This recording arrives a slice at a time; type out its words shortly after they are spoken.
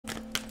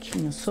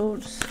King of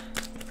Swords,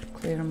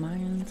 clear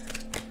mind,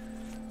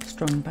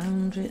 strong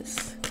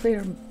boundaries,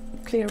 clear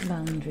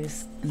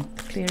boundaries and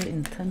clear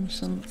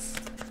intentions.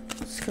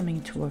 What's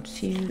coming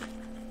towards you?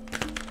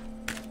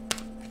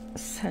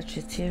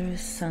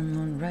 Sagittarius, Sun,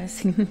 Moon,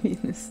 Rising,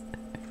 Venus.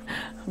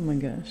 Oh my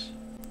gosh.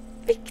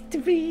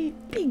 Victory!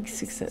 Big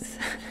success!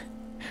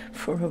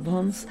 4 of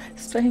Wands,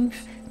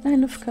 Strength,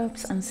 9 of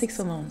Cups and 6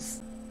 of Wands.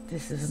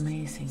 This is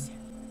amazing.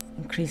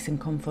 Increasing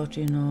comfort,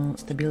 you know,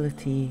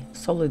 stability,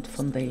 solid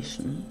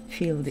foundation.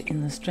 Feel the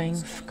inner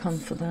strength,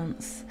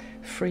 confidence,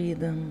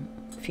 freedom,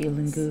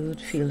 feeling good,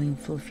 feeling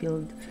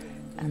fulfilled,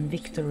 and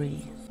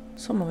victory.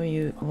 Some of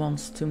you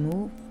wants to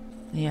move.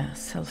 Yeah,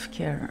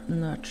 self-care,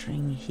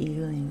 nurturing,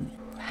 healing,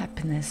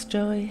 happiness,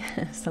 joy,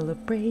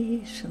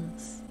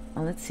 celebrations.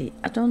 Well, let's see.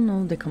 I don't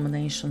know the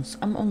combinations.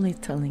 I'm only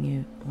telling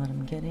you what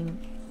I'm getting.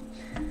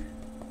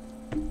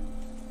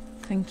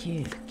 Thank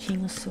you.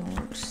 King of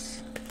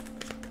Swords.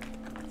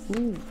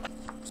 Ooh.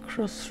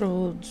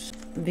 Crossroads,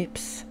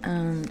 whips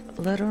and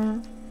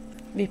letter.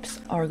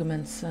 Whips,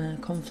 arguments,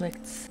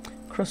 conflicts.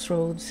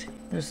 Crossroads,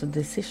 there's a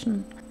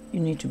decision. You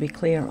need to be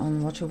clear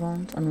on what you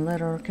want. And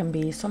letter can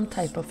be some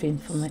type of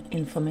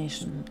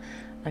information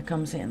that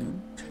comes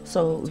in.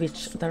 So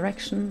which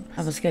direction?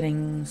 I was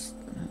getting,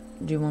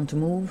 do you want to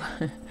move?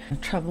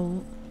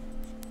 Travel.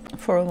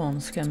 4 of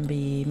Wands can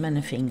be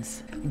many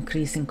things.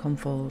 Increasing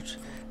comfort,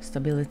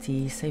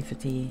 stability,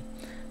 safety.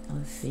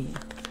 Let's see.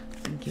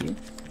 Thank you.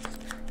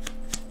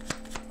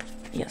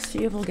 Yes,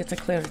 you will get a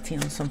clarity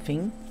on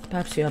something.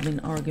 Perhaps you have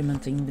been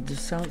arguing with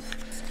yourself.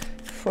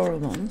 4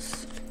 of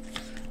Wands.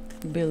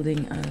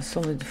 Building a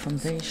solid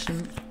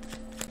foundation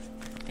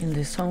in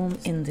this home,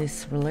 in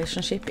this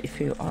relationship,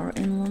 if you are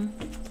in one.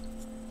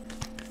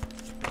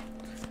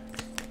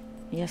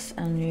 Yes,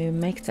 and you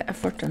make the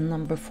effort, and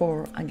number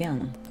 4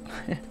 again.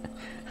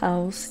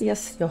 House,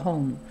 yes, your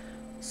home.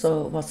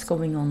 So what's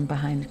going on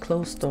behind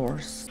closed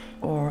doors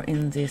or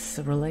in this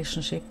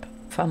relationship,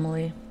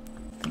 family?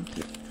 Thank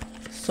you.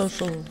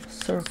 Social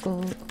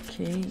circle,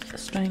 okay,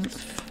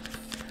 strength.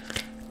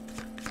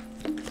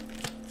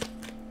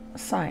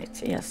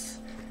 Sight, yes.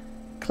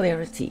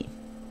 Clarity.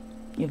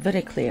 You're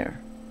very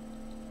clear.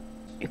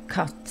 You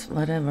cut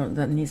whatever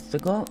that needs to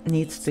go,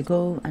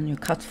 and you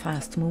cut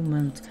fast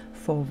movement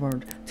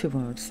forward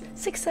towards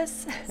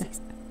success.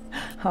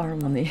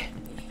 Harmony.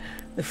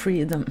 The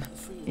freedom.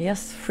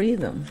 Yes,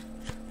 freedom.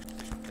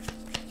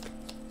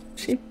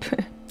 Ship.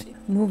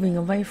 Moving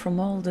away from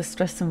all the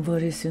stress and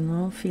worries, you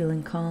know,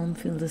 feeling calm,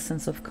 feel the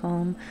sense of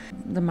calm.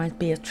 There might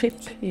be a trip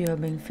you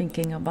have been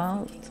thinking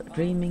about,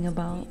 dreaming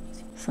about.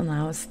 So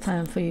now it's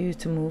time for you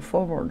to move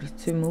forward,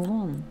 to move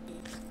on.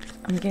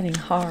 I'm getting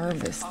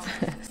harvest.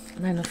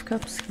 9 of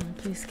Cups, can you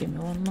please give me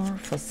one more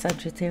for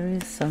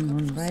Sagittarius, Sun,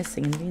 Moon,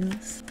 Rising and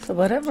Venus. So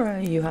whatever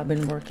you have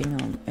been working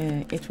on,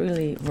 it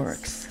really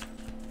works.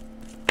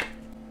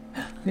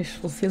 Wish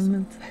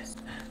fulfillment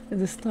with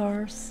the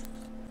stars.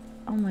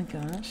 Oh my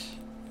gosh.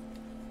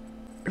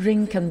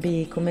 Ring can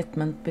be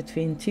commitment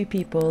between 2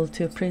 people,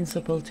 to a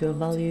principle, to a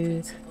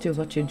value, to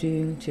what you're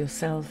doing, to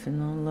yourself, you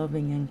know,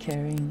 loving and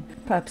caring.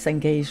 Perhaps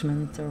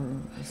engagement or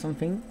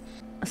something.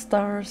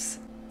 Stars,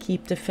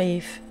 keep the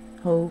faith,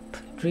 hope,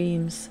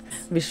 dreams,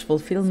 wish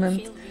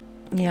fulfillment.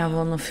 Yeah,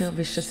 one of your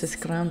wishes is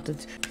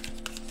granted.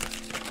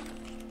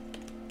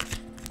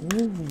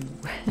 Ooh.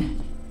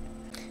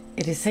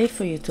 It is safe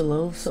for you to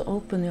love, so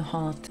open your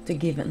heart to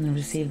give and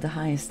receive the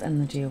highest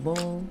energy of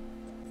all.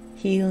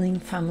 Healing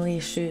family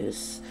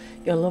issues.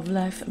 Your love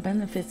life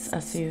benefits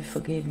as you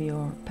forgive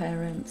your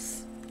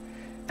parents.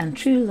 And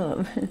true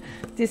love.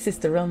 This is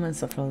the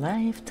romance of a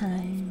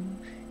lifetime.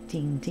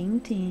 Ding, ding,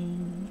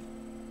 ding.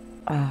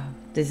 Ah,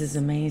 this is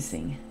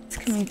amazing. It's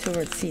coming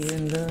towards you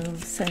in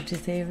love,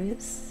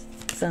 Sagittarius,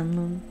 Sun,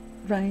 Moon,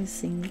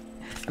 Rising.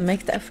 And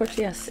make the effort,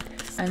 yes.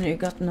 And you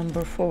got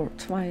number 4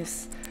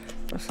 twice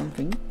or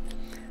something.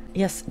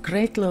 Yes,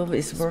 great love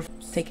is worth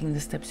taking the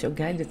steps you're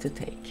guided to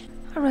take.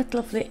 Alright,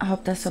 lovely. I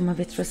hope that some of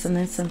it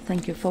resonates, and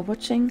thank you for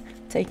watching.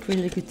 Take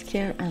really good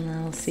care, and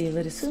I'll see you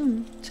very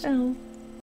soon. Ciao.